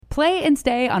play and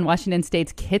stay on Washington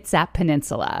State's Kitsap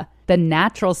Peninsula, the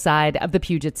natural side of the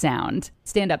Puget Sound.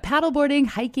 Stand-up paddleboarding,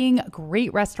 hiking,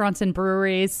 great restaurants and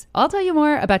breweries. I'll tell you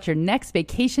more about your next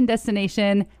vacation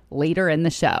destination later in the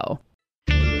show.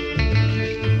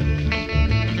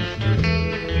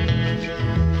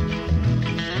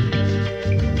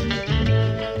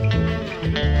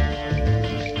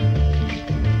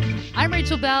 I'm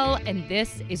Rachel Bell, and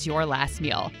this is Your Last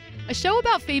Meal, a show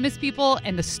about famous people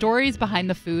and the stories behind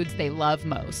the foods they love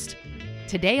most.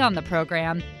 Today on the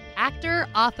program, actor,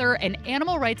 author, and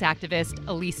animal rights activist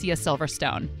Alicia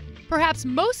Silverstone. Perhaps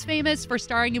most famous for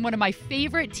starring in one of my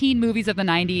favorite teen movies of the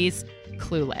 90s,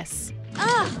 Clueless.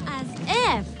 Ugh, as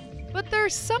if. But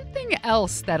there's something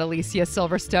else that Alicia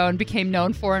Silverstone became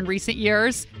known for in recent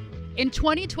years. In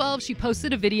 2012, she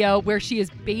posted a video where she is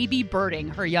baby birding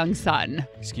her young son.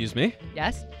 Excuse me?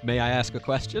 Yes? May I ask a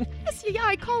question? Yes, yeah,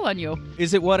 I call on you.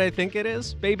 Is it what I think it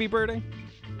is, baby birding?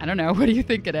 I don't know. What do you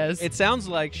think it is? It sounds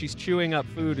like she's chewing up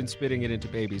food and spitting it into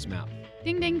baby's mouth.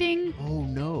 Ding, ding, ding. Oh,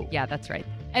 no. Yeah, that's right.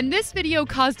 And this video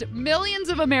caused millions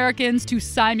of Americans to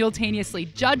simultaneously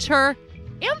judge her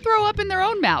and throw up in their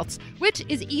own mouths, which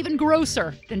is even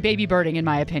grosser than baby birding, in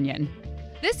my opinion.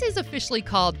 This is officially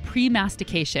called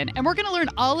pre-mastication, and we're going to learn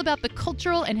all about the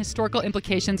cultural and historical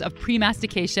implications of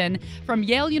pre-mastication from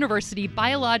Yale University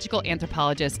biological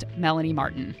anthropologist Melanie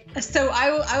Martin. So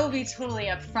I will be totally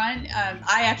upfront.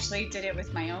 I actually did it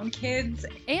with my own kids.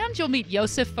 And you'll meet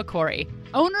Yosef Fakori,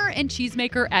 owner and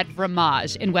cheesemaker at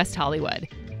Fromage in West Hollywood,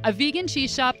 a vegan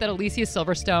cheese shop that Alicia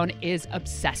Silverstone is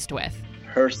obsessed with.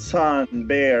 Her son,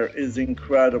 Bear, is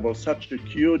incredible, such a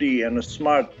cutie and a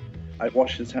smart. I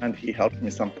wash his hand, he helped me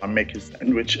sometimes make his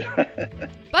sandwich.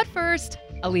 But first,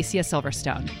 Alicia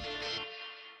Silverstone.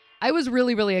 I was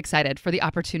really, really excited for the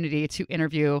opportunity to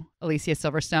interview Alicia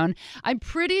Silverstone. I'm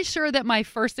pretty sure that my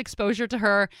first exposure to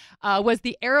her was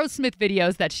the Aerosmith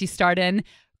videos that she starred in,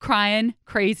 Crying,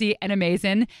 Crazy, and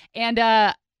Amazing. And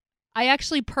I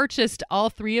actually purchased all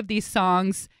three of these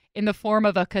songs in the form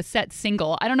of a cassette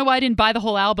single. I don't know why I didn't buy the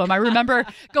whole album. I remember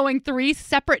going 3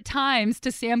 separate times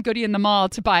to Sam Goody in the mall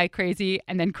to buy Crazy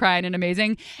and then Crying and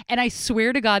Amazing. And I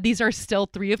swear to God, these are still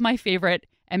 3 of my favorite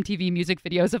MTV music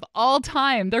videos of all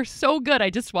time. They're so good. I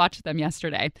just watched them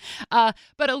yesterday.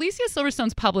 But Alicia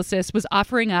Silverstone's publicist was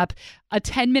offering up a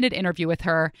 10-minute interview with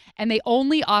her, and they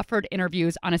only offered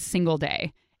interviews on a single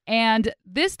day. And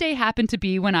this day happened to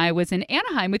be when I was in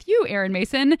Anaheim with you, Aaron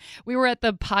Mason. We were at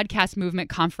the Podcast Movement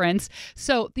Conference.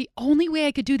 So the only way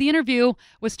I could do the interview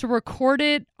was to record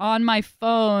it on my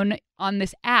phone on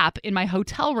this app in my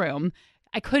hotel room.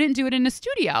 I couldn't do it in a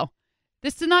studio.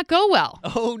 This did not go well.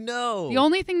 Oh, no. The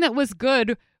only thing that was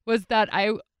good was that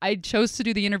I chose to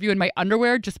do the interview in my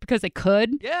underwear just because I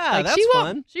could. Yeah, that's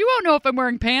fun. She won't know if I'm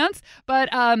wearing pants. But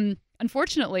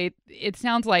unfortunately, it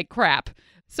sounds like crap.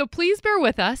 So please bear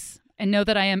with us and know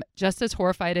that I am just as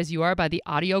horrified as you are by the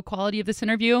audio quality of this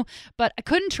interview, but I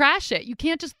couldn't trash it. You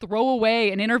can't just throw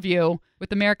away an interview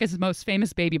with America's most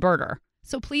famous baby birder.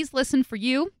 So please listen for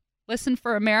you, listen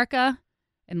for America,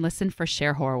 and listen for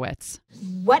Cher Horowitz.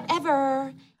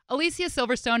 Whatever. Alicia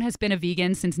Silverstone has been a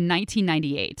vegan since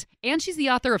 1998, and she's the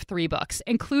author of 3 books,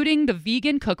 including the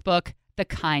vegan cookbook, The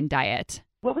Kind Diet.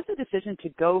 What was the decision to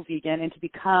go vegan and to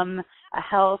become a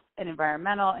health and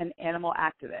environmental and animal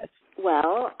activist?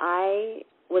 Well, I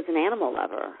was an animal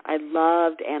lover. I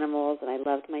loved animals, and I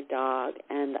loved my dog,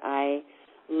 and I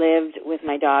lived with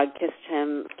my dog, kissed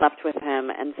him, slept with him,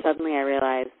 and suddenly I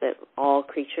realized that all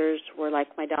creatures were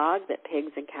like my dog, that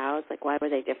pigs and cows, like, why were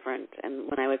they different? And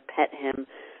when I would pet him,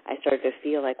 I started to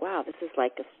feel like, wow, this is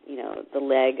like, the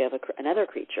leg of another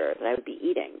creature that I would be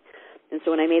eating. And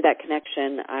so when I made that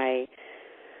connection,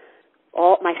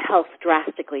 my health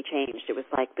drastically changed. It was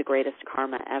like the greatest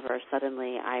karma ever.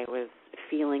 Suddenly I was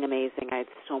feeling amazing. I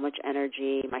had so much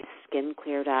energy. My skin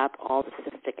cleared up. All the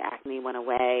cystic acne went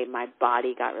away. My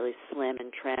body got really slim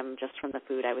and trim just from the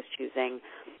food I was choosing.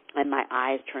 And my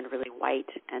eyes turned really white.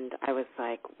 And I was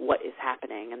like, what is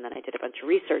happening? And then I did a bunch of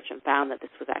research and found that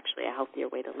this was actually a healthier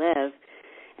way to live.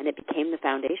 And it became the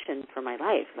foundation for my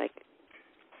life. Like,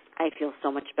 I feel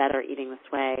so much better eating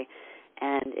this way.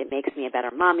 And it makes me a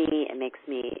better mommy. It makes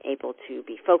me able to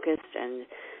be focused and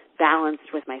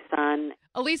balanced with my son.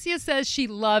 Alicia says she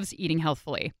loves eating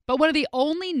healthfully, but one of the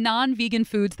only non-vegan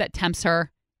foods that tempts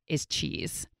her is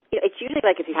cheese. It's usually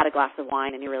like if you had a glass of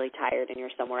wine and you're really tired and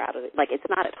you're somewhere out of it. Like, it's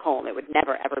not at home. It would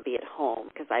never, ever be at home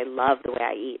because I love the way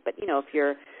I eat. But, if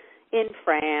you're in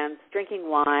France drinking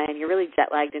wine, you're really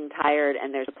jet-lagged and tired,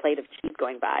 and there's a plate of cheese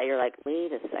going by, you're like,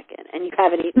 wait a second, and you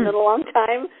haven't eaten in a long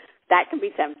time, that can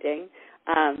be tempting.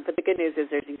 But the good news is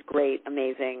there's these great,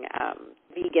 amazing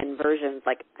vegan versions,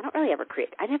 like I never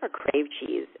crave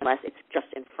cheese unless it's just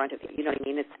in front of you. You know what I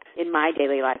mean? It's in my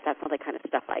daily life. That's not the kind of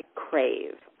stuff I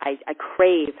crave. I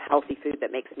crave healthy food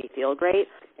that makes me feel great,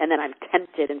 and then I'm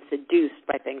tempted and seduced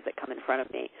by things that come in front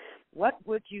of me. What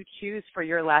would you choose for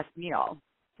your last meal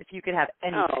if you could have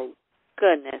anything? Oh,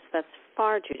 goodness, that's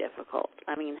far too difficult.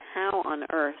 I mean, how on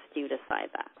earth do you decide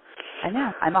that? I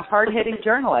know. I'm a hard-hitting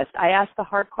journalist. I ask the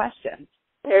hard questions.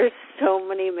 There's so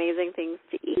many amazing things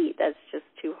to eat. That's just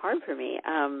too hard for me.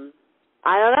 I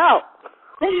don't know.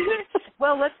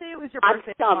 Well, let's say it was your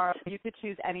birthday tomorrow. You could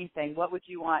choose anything. What would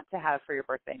you want to have for your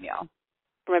birthday meal?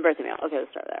 For my birthday meal. Okay, let's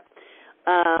start there.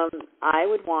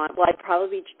 I'd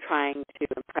probably be trying to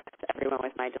impress everyone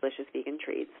with my delicious vegan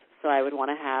treats. So I would want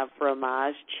to have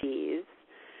fromage cheese,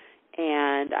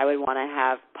 and I would want to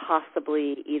have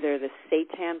possibly either the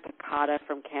seitan piccata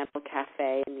from Candle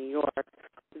Cafe in New York,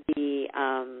 the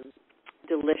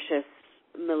delicious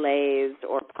Malaise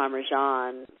or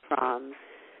Parmesan from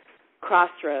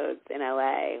Crossroads in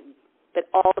LA. But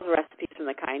all of the recipes from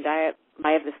the Kind Diet,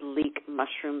 I have this leek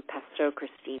mushroom pesto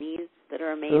crostinis that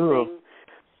are amazing. Ooh.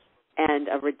 And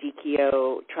a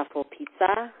radicchio truffle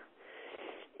pizza.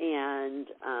 And,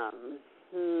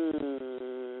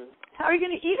 How are you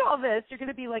going to eat all this? You're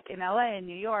going to be like in LA and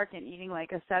New York and eating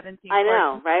like a 17. I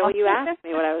know, right? When you asked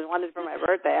me what I wanted for my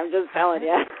birthday, I'm just telling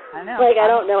you. I know. Like, I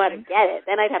don't know how to get it.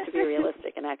 Then I'd have to be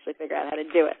realistic and actually figure out how to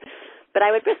do it. But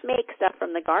I would just make stuff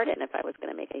from the garden if I was going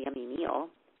to make a yummy meal.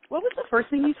 What was the first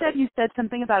thing you said? You said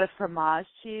something about a fromage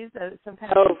cheese, some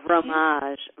kind of cheese?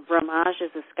 Fromage. Fromage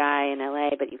is this guy in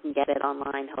LA, but you can get it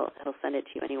online. He'll send it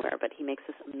to you anywhere. But he makes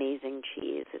this amazing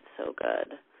cheese. It's so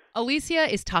good. Alicia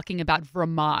is talking about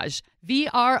Vromage,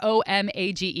 Vromage.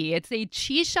 It's a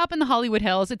cheese shop in the Hollywood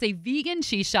Hills. It's a vegan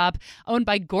cheese shop owned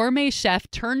by gourmet chef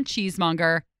turned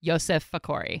cheesemonger Youssef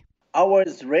Fakhouri. I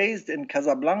was raised in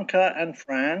Casablanca and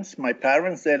France. My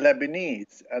parents are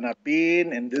Lebanese, and I've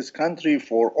been in this country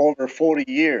for over 40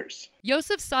 years.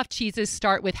 Youssef's soft cheeses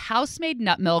start with house-made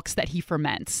nut milks that he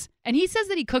ferments. And he says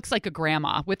that he cooks like a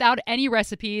grandma without any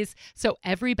recipes, so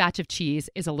every batch of cheese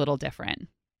is a little different.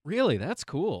 Really? That's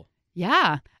cool.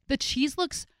 Yeah. The cheese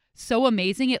looks so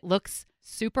amazing. It looks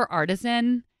super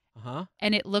artisan. Uh-huh.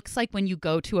 And it looks like when you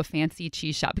go to a fancy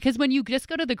cheese shop. Because when you just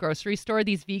go to the grocery store,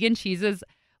 these vegan cheeses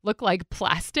look like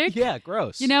plastic. Yeah,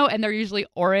 gross. You know, and they're usually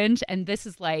orange. And this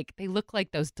is like, they look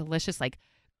like those delicious like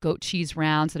goat cheese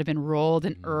rounds that have been rolled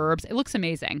in herbs. It looks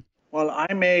amazing. Well,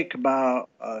 I make about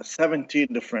 17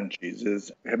 different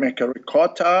cheeses. I make a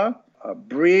ricotta, a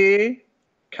brie,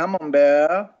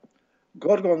 camembert,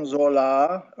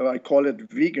 gorgonzola, I call it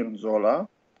veganzola.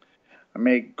 I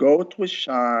make goat with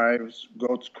chives,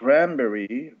 goat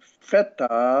cranberry,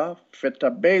 feta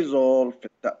basil,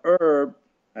 feta herb,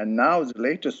 and now the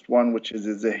latest one, which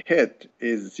is a hit,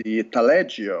 is the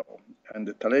taleggio. And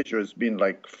the taleggio has been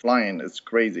like flying, it's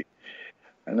crazy.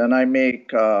 And then I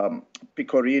make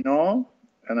pecorino,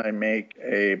 and I make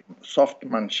a soft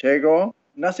manchego.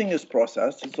 Nothing is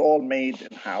processed, it's all made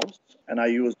in-house. And I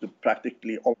use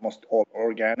practically almost all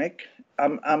organic.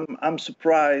 I'm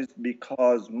surprised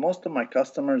because most of my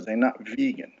customers are not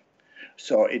vegan.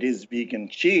 So it is vegan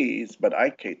cheese, but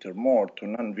I cater more to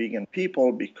non-vegan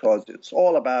people because it's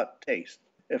all about taste.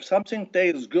 If something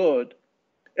tastes good,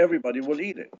 everybody will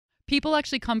eat it. People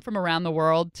actually come from around the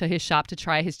world to his shop to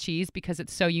try his cheese because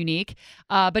it's so unique.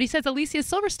 But he says Alicia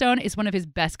Silverstone is one of his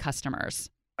best customers.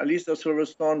 Alicia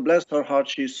Silverstone, bless her heart,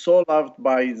 she's so loved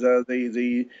by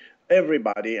the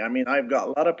everybody. I mean, I've got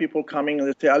a lot of people coming and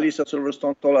they say, Alicia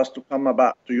Silverstone told us to come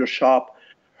about to your shop.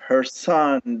 Her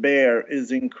son, Bear,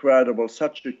 is incredible,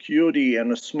 such a cutie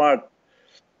and a smart.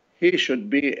 He should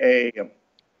be a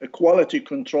quality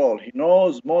control. He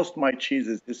knows most of my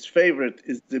cheeses. His favorite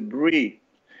is the brie.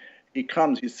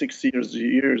 He's 6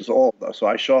 years old. So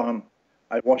I show him,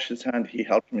 I wash his hand. He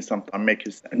helps me sometimes make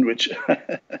his sandwich.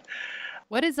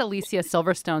 What is Alicia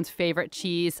Silverstone's favorite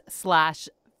cheese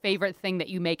 / favorite thing that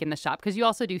you make in the shop? Because you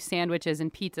also do sandwiches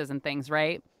and pizzas and things,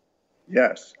 right?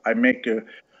 Yes, I make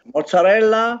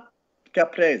mozzarella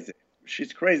caprese.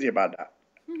 She's crazy about that.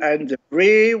 And the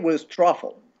brie with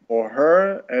truffle for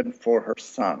her and for her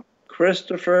son.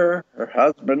 Christopher, her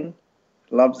husband,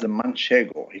 loves the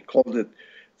manchego. He called it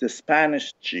the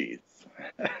Spanish cheese.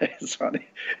 It's funny.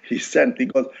 He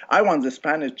goes, I want the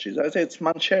Spanish cheese. I say, it's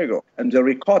manchego. And the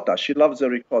ricotta, she loves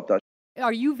the ricotta.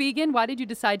 Are you vegan? Why did you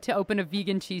decide to open a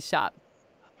vegan cheese shop?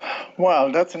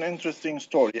 Well, that's an interesting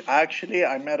story. Actually,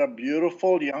 I met a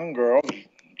beautiful young girl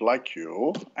like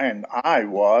you, and I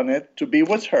wanted to be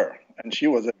with her. And she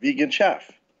was a vegan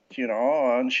chef.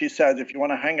 And she said, if you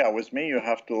want to hang out with me, you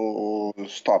have to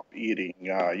stop eating,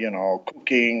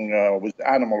 cooking with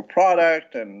animal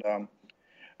product. And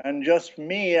just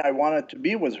me, I wanted to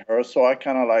be with her, so I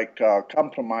kind of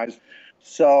compromised.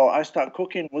 So I started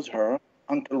cooking with her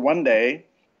until one day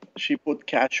she put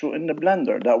cashew in the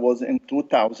blender. That was in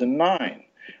 2009.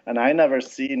 And I never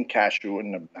seen cashew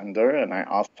in the blender. And I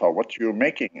asked her, what you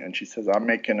making? And she says, I'm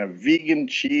making a vegan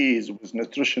cheese with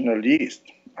nutritional yeast.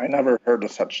 I never heard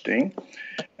of such thing.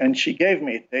 And she gave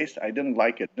me a taste. I didn't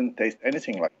like it. Didn't taste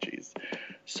anything like cheese.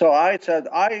 So I said,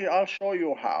 I'll show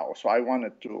you how. So I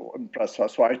wanted to impress her.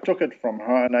 So I took it from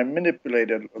her and I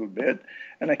manipulated a little bit.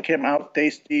 And it came out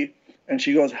tasty. And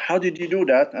she goes, how did you do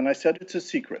that? And I said, it's a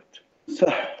secret. So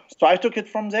I took it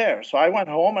from there. So I went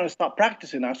home and I started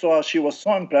practicing. I saw she was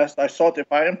so impressed. I thought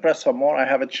if I impress her more, I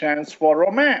have a chance for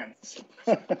romance.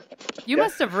 You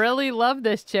must have really loved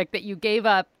this chick that you gave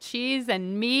up cheese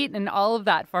and meat and all of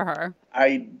that for her.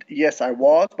 Yes, I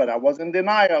was, but I was in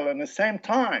denial at the same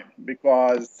time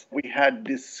because we had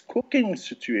this cooking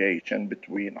situation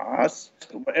between us.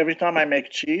 Every time I make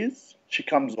cheese, she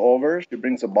comes over, she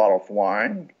brings a bottle of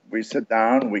wine. We sit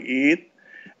down, we eat.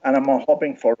 And I'm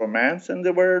hoping for romance, and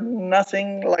there were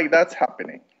nothing like that's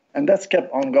happening. And that's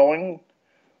kept on going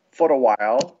for a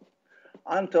while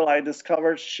until I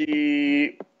discovered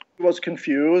she was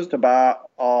confused about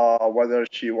whether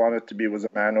she wanted to be with a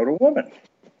man or a woman.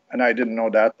 And I didn't know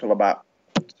that till about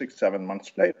 6-7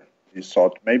 months later. He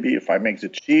thought maybe if I make the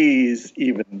cheese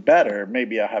even better,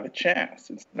 maybe I have a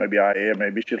chance.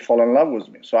 Maybe she'll fall in love with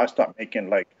me. So I start making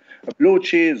like a blue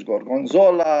cheese,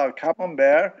 gorgonzola,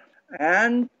 camembert.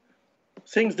 And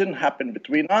things didn't happen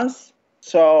between us.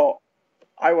 So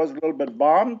I was a little bit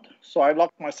bummed. So I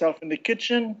locked myself in the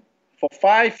kitchen for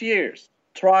 5 years,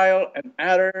 trial and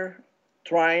error,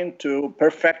 trying to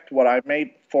perfect what I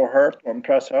made for her to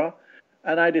impress her.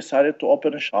 And I decided to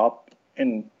open a shop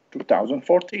in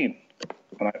 2014.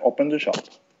 And I opened the shop.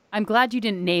 I'm glad you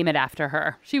didn't name it after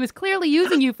her. She was clearly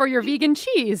using you for your vegan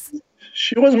cheese.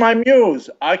 She was my muse.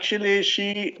 Actually,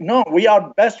 we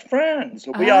are best friends.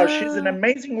 She's an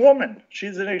amazing woman.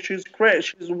 She's great.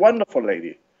 She's a wonderful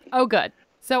lady. Oh, good.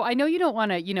 So I know you don't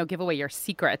want to, give away your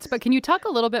secrets, but can you talk a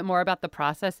little bit more about the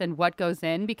process and what goes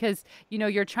in? Because,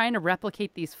 you're trying to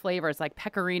replicate these flavors. Like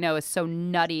pecorino is so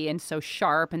nutty and so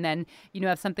sharp. And then, you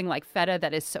have something like feta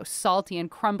that is so salty and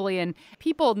crumbly. And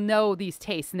people know these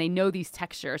tastes and they know these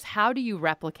textures. How do you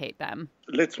replicate them?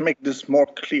 Let's make this more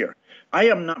clear. I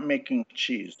am not making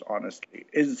cheese, honestly.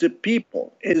 It's the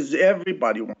people.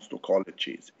 Everybody wants to call it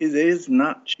cheese. It is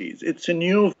not cheese. It's a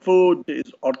new food.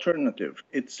 It's alternative.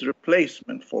 It's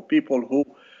replacement for people who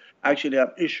actually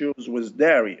have issues with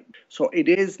dairy. So it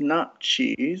is not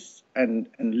cheese, and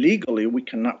legally we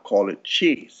cannot call it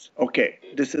cheese. Okay,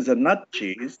 this is a nut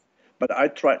cheese, but I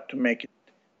tried to make it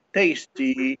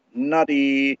tasty,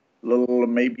 nutty, little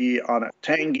maybe on a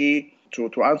tangy. To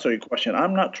answer your question,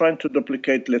 I'm not trying to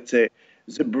duplicate, let's say,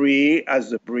 the brie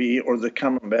as the brie or the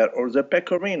camembert or the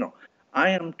pecorino. I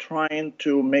am trying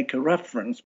to make a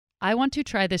reference. I want to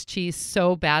try this cheese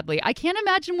so badly. I can't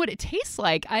imagine what it tastes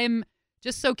like. I am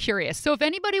just so curious. So if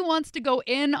anybody wants to go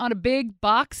in on a big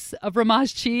box of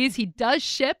Ramaz cheese, he does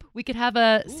ship. We could have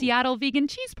a Seattle vegan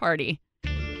cheese party.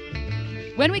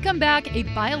 When we come back, a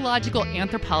biological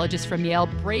anthropologist from Yale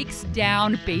breaks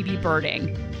down baby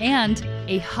birding and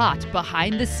a hot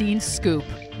behind-the-scenes scoop.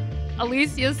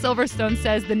 Alicia Silverstone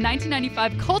says the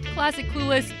 1995 cult classic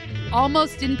Clueless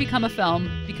almost didn't become a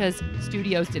film because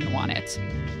studios didn't want it.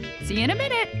 See you in a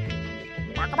minute.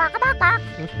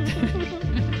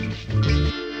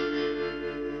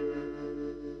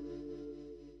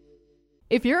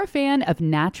 If you're a fan of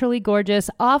naturally gorgeous,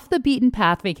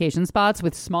 off-the-beaten-path vacation spots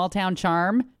with small-town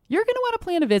charm, you're going to want to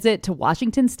plan a visit to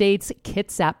Washington State's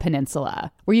Kitsap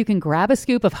Peninsula, where you can grab a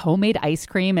scoop of homemade ice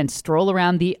cream and stroll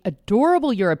around the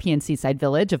adorable European seaside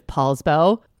village of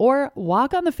Paulsbo, or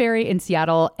walk on the ferry in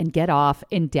Seattle and get off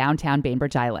in downtown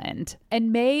Bainbridge Island.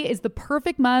 And May is the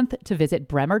perfect month to visit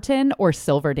Bremerton or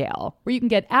Silverdale, where you can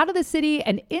get out of the city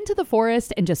and into the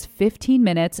forest in just 15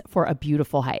 minutes for a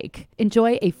beautiful hike.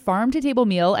 Enjoy a farm-to-table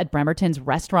meal at Bremerton's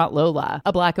Restaurant Lola,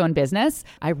 a Black-owned business.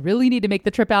 I really need to make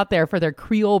the trip out there for their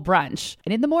Creole brunch.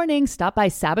 And in the morning, stop by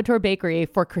Saboteur Bakery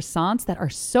for croissants that are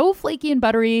so flaky and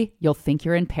buttery, you'll think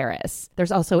you're in Paris.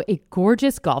 There's also a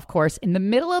gorgeous golf course in the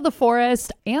middle of the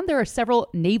forest, and there are several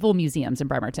naval museums in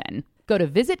Bremerton. Go to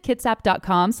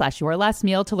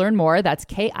visitkitsap.com/yourlastmeal to learn more. That's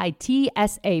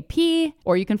KITSAP.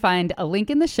 Or you can find a link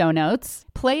in the show notes.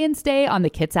 Play and stay on the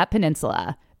Kitsap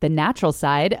Peninsula, the natural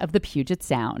side of the Puget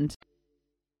Sound.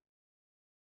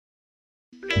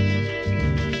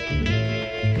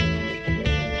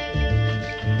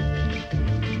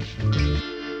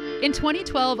 In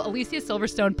 2012, Alicia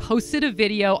Silverstone posted a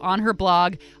video on her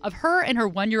blog of her and her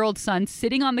 1-year-old son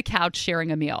sitting on the couch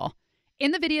sharing a meal.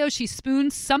 In the video, she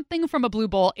spoons something from a blue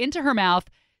bowl into her mouth,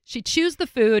 she chews the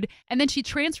food, and then she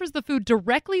transfers the food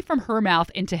directly from her mouth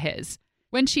into his.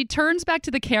 When she turns back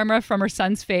to the camera from her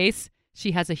son's face,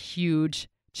 she has a huge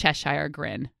Cheshire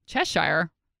grin.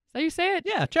 Cheshire? Is that how you say it?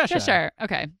 Yeah, Cheshire. Cheshire.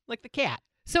 Okay. Like the cat.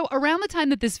 So around the time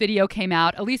that this video came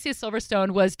out, Alicia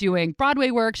Silverstone was doing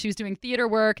Broadway work, she was doing theater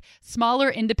work,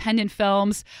 smaller independent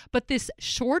films, but this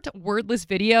short, wordless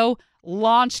video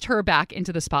launched her back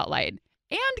into the spotlight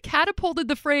and catapulted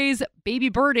the phrase baby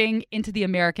birding into the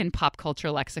American pop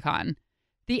culture lexicon.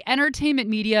 The entertainment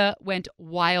media went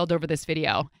wild over this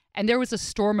video, and there was a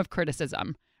storm of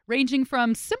criticism, ranging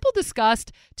from simple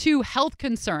disgust to health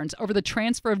concerns over the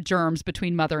transfer of germs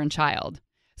between mother and child.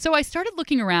 So I started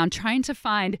looking around trying to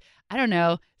find,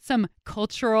 some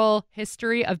cultural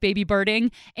history of baby birding,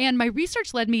 and my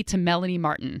research led me to Melanie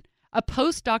Martin, a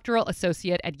postdoctoral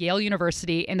associate at Yale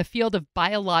University in the field of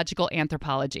biological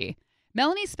anthropology.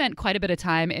 Melanie spent quite a bit of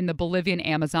time in the Bolivian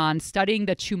Amazon studying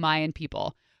the Chumayan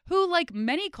people, who, like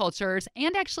many cultures,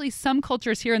 and actually some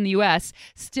cultures here in the U.S.,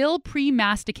 still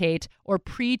pre-masticate or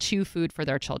pre-chew food for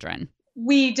their children.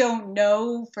 We don't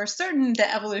know for certain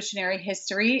the evolutionary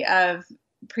history of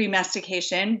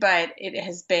pre-mastication, but it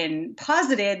has been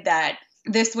posited that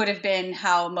this would have been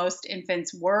how most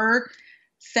infants were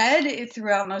fed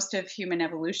throughout most of human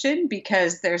evolution,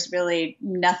 because there's really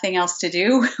nothing else to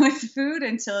do with food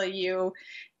until you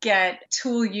get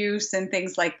tool use and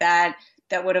things like that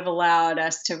would have allowed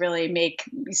us to really make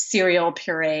cereal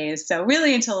purees. So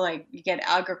really until you get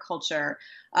agriculture,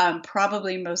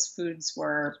 probably most foods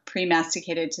were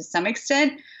pre-masticated to some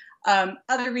extent.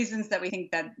 Other reasons that we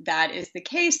think that is the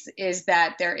case is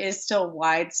that there is still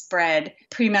widespread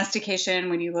pre-mastication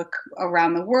when you look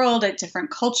around the world at different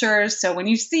cultures. So when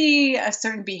you see a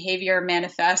certain behavior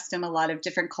manifest in a lot of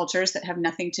different cultures that have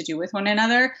nothing to do with one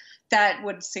another, that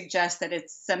would suggest that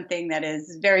it's something that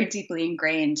is very deeply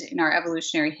ingrained in our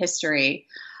evolutionary history.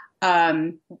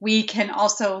 We can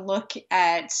also look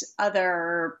at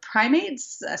other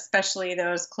primates, especially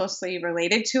those closely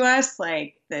related to us,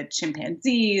 like the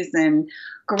chimpanzees and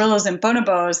gorillas and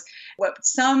bonobos. What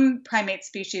some primate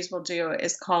species will do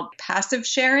is called passive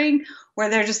sharing, where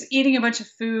they're just eating a bunch of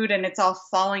food and it's all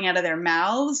falling out of their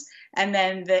mouths. And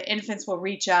then the infants will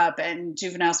reach up and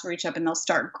juveniles will reach up and they'll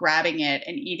start grabbing it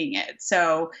and eating it.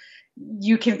 So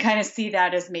you can kind of see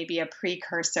that as maybe a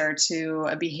precursor to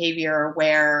a behavior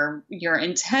where you're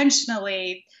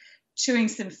intentionally chewing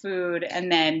some food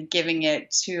and then giving it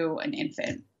to an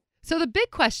infant. So the big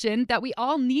question that we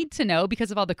all need to know,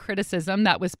 because of all the criticism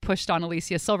that was pushed on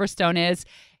Alicia Silverstone,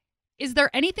 is there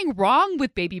anything wrong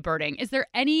with baby birding? Is there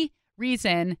any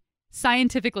reason,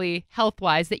 scientifically,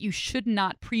 health-wise, that you should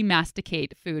not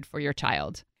pre-masticate food for your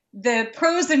child? The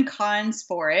pros and cons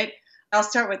for it. I'll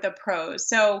start with the pros.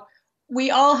 So we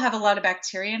all have a lot of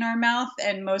bacteria in our mouth,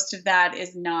 and most of that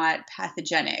is not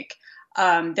pathogenic.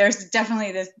 There's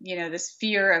definitely this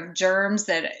fear of germs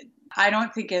that I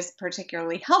don't think is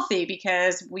particularly healthy,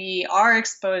 because we are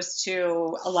exposed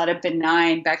to a lot of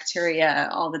benign bacteria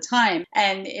all the time.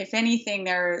 And if anything,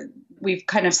 we've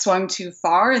kind of swung too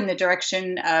far in the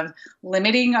direction of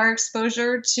limiting our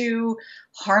exposure to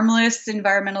harmless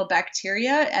environmental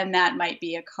bacteria, and that might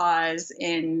be a cause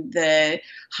in the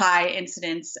high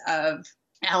incidence of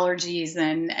allergies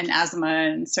and asthma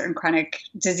and certain chronic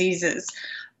diseases.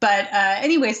 But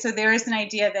anyway, so there is an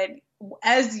idea that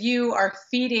as you are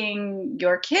feeding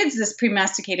your kids this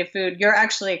pre-masticated food, you're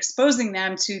actually exposing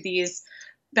them to these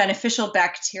beneficial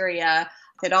bacteria.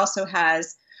 That also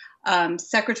has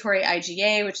secretory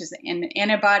IgA, which is an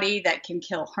antibody that can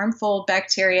kill harmful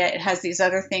bacteria. It has these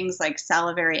other things like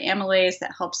salivary amylase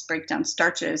that helps break down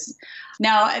starches.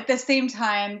 Now, at the same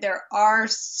time, there are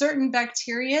certain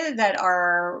bacteria that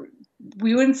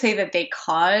we wouldn't say that they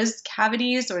cause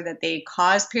cavities or that they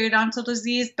cause periodontal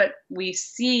disease, but we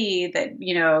see that,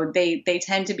 they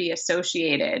tend to be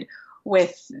associated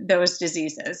with those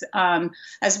diseases,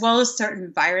 as well as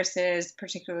certain viruses,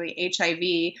 particularly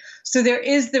HIV. So there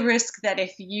is the risk that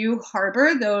if you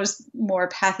harbor those more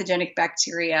pathogenic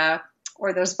bacteria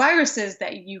or those viruses,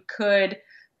 that you could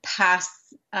pass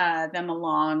them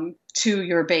along to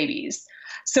your babies.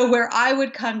 So where I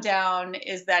would come down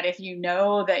is that if you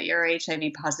know that you're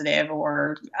HIV positive,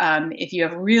 or if you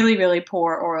have really, really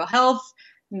poor oral health,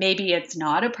 maybe it's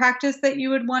not a practice that you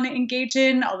would want to engage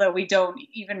in, although we don't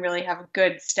even really have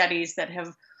good studies that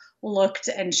have looked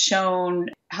and shown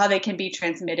how they can be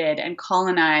transmitted and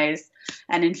colonize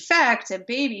and infect a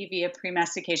baby via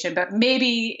pre-mastication. But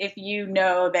maybe if you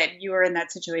know that you are in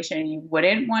that situation and you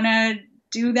wouldn't want to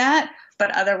do that.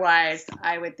 But otherwise,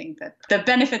 I would think that the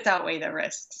benefits outweigh the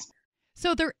risks.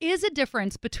 So there is a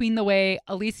difference between the way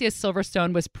Alicia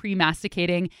Silverstone was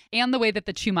pre-masticating and the way that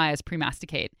the Chumayas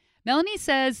pre-masticate. Melanie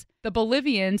says the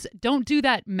Bolivians don't do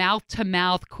that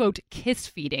mouth-to-mouth, quote, kiss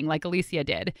feeding like Alicia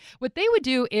did. What they would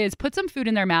do is put some food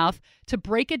in their mouth to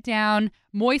break it down,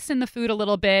 moisten the food a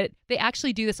little bit. They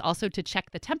actually do this also to check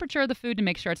the temperature of the food to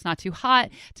make sure it's not too hot,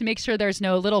 to make sure there's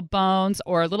no little bones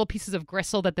or little pieces of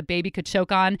gristle that the baby could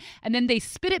choke on. And then they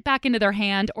spit it back into their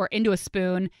hand or into a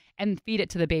spoon and feed it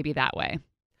to the baby that way.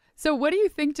 So what do you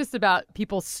think just about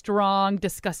people's strong,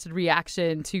 disgusted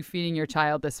reaction to feeding your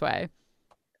child this way?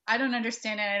 I don't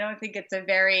understand it. I don't think it's a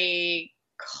very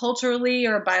culturally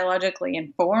or biologically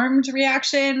informed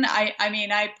reaction. I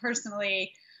mean, I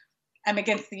personally am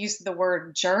against the use of the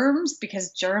word germs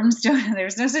because germs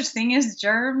there's no such thing as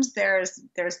germs. There's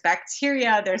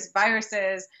bacteria, there's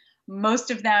viruses.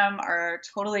 Most of them are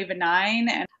totally benign.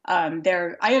 And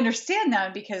I understand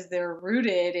them because they're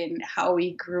rooted in how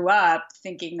we grew up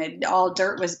thinking that all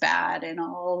dirt was bad and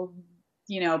all,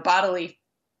 bodily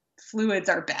fluids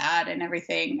are bad and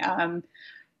everything.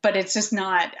 But it's just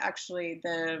not actually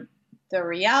the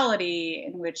reality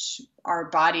in which our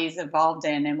bodies evolved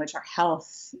in which our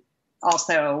health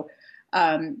also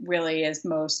really is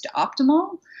most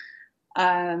optimal.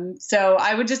 So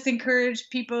I would just encourage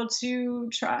people to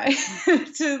try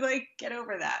to get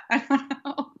over that. I don't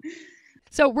know.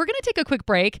 So we're going to take a quick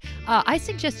break. I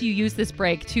suggest you use this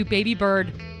break to baby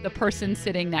bird the person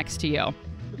sitting next to you.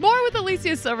 More with Alicia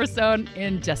Silverstone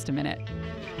in just a minute.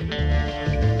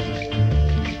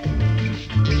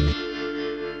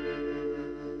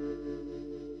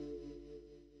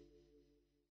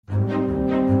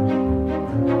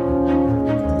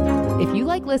 If you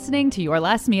like listening to Your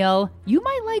Last Meal, you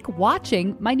might like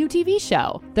watching my new TV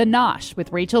show, The Nosh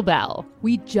with Rachel Bell.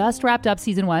 We just wrapped up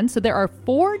season 1, so there are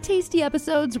 4 tasty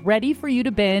episodes ready for you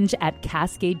to binge at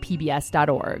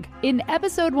CascadePBS.org. In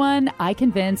episode 1, I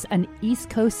convince an East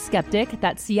Coast skeptic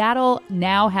that Seattle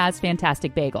now has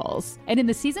fantastic bagels. And in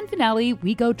the season finale,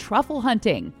 we go truffle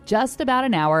hunting, just about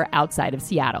an hour outside of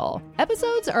Seattle.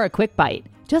 Episodes are a quick bite,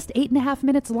 just 8.5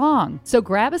 minutes long. So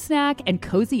grab a snack and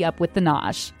cozy up with The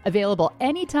Nosh. Available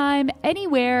anytime,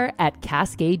 anywhere at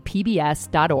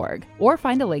CascadePBS.org or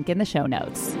find a link in the show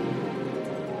notes.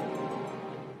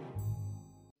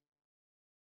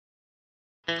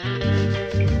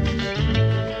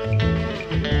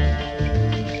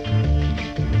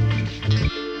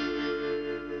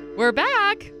 We're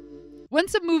back.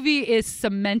 Once a movie is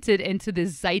cemented into the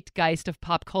zeitgeist of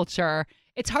pop culture,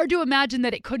 it's hard to imagine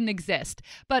that it couldn't exist.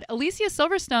 But Alicia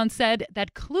Silverstone said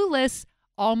that Clueless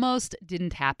almost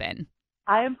didn't happen.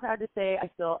 I am proud to say I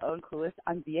still own Clueless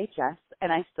on VHS,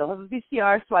 and I still have a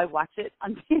VCR, so I watch it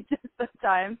on VHS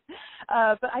sometimes.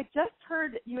 But I just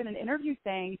heard you in an interview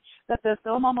saying that the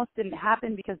film almost didn't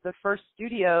happen because the first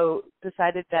studio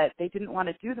decided that they didn't want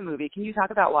to do the movie. Can you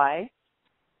talk about why?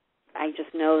 I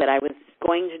just know that I was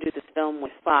going to do this film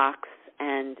with Fox,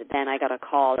 and then I got a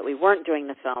call that we weren't doing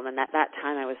the film, and at that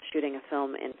time I was shooting a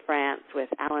film in France with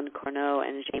Alan Corneau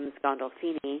and James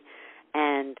Gandolfini,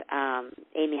 and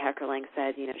Amy Heckerling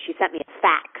said, she sent me a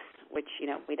fax, which,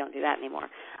 we don't do that anymore.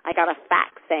 I got a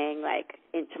fax saying,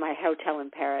 into my hotel in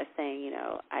Paris saying,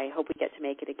 I hope we get to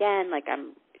make it again.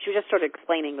 She was just sort of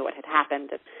explaining what had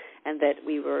happened and that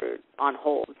we were on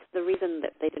hold. The reason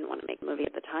that they didn't want to make a movie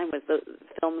at the time was the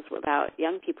films about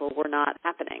young people were not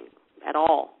happening at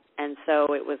all. And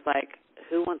so it was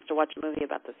who wants to watch a movie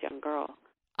about this young girl?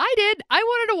 I did. I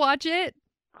wanted to watch it.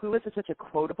 Clueless is such a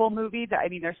quotable movie that,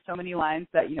 there's so many lines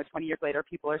that, 20 years later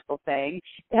people are still saying.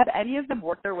 Have any of them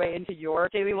worked their way into your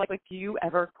daily life? Do you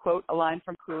ever quote a line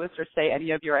from Clueless or say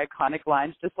any of your iconic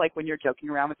lines, just when you're joking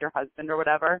around with your husband or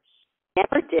whatever?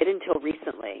 Never did until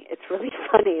recently. It's really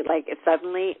funny.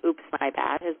 Suddenly, oops, my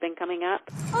bad has been coming up.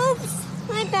 Oops,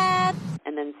 my bad.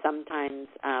 And then sometimes,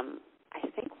 I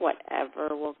think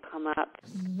whatever will come up.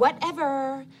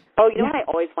 Whatever. Oh, what I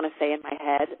always want to say in my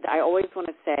head? I always want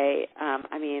to say,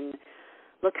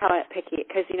 look how picky,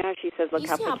 because how she says, look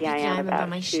how picky I am about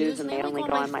my shoes and they only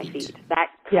go on my feet.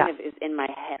 That kind of is in my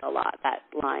head a lot, that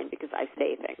line, because I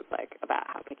say things about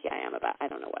how picky I am about, I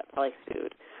don't know what, probably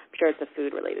food. I'm sure it's a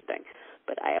food-related thing.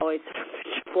 But I always sort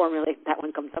of formulate, that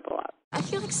one comes up a lot. I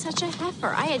feel like such a heifer.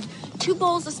 I had 2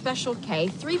 bowls of Special K,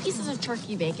 3 pieces of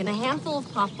turkey bacon, a handful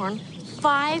of popcorn,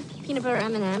 5 peanut butter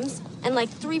M&Ms, and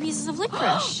 3 pieces of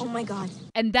licorice. Oh my God.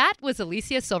 And that was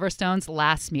Alicia Silverstone's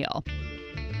last meal.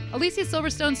 Alicia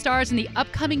Silverstone stars in the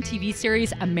upcoming TV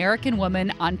series American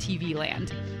Woman on TV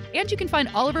Land. And you can find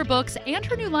all of her books and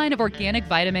her new line of organic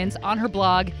vitamins on her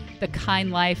blog,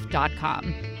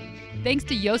 thekindlife.com. Thanks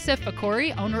to Yosef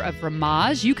Fakori, owner of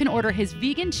Ramage. You can order his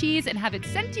vegan cheese and have it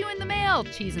sent to you in the mail.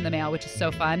 Cheese in the mail, which is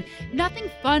so fun. Nothing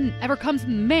fun ever comes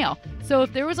in the mail. So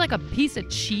if there was like a piece of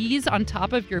cheese on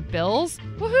top of your bills,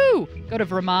 woohoo! Go to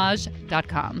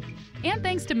Ramage.com. And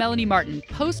thanks to Melanie Martin,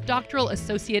 postdoctoral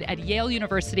associate at Yale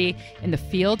University in the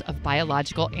field of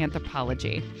biological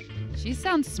anthropology. She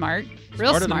sounds smart.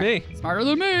 Real Smarter smart. than me. Smarter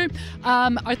than me.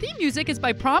 Our theme music is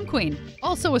by Prom Queen,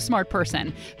 also a smart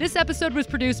person. This episode was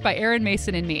produced by Aaron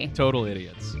Mason and me. Total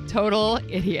idiots. Total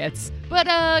idiots.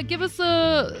 But give us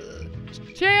a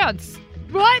chance.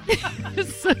 What?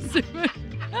 So stupid.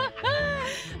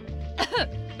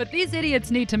 But these idiots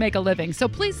need to make a living, so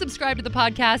please subscribe to the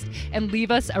podcast and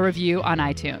leave us a review on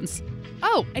iTunes.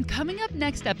 Oh, and coming up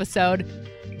next episode,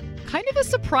 kind of a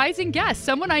surprising guest,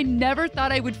 someone I never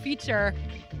thought I would feature,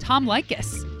 Tom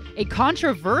Leykis, a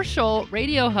controversial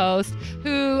radio host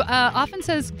who often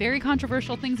says very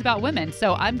controversial things about women.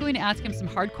 So I'm going to ask him some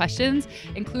hard questions,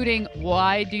 including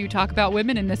why do you talk about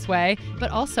women in this way? But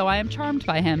also I am charmed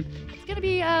by him. It's going to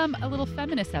be a little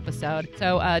feminist episode.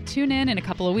 So tune in a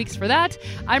couple of weeks for that.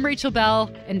 I'm Rachel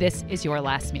Bell, and this is Your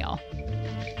Last Meal.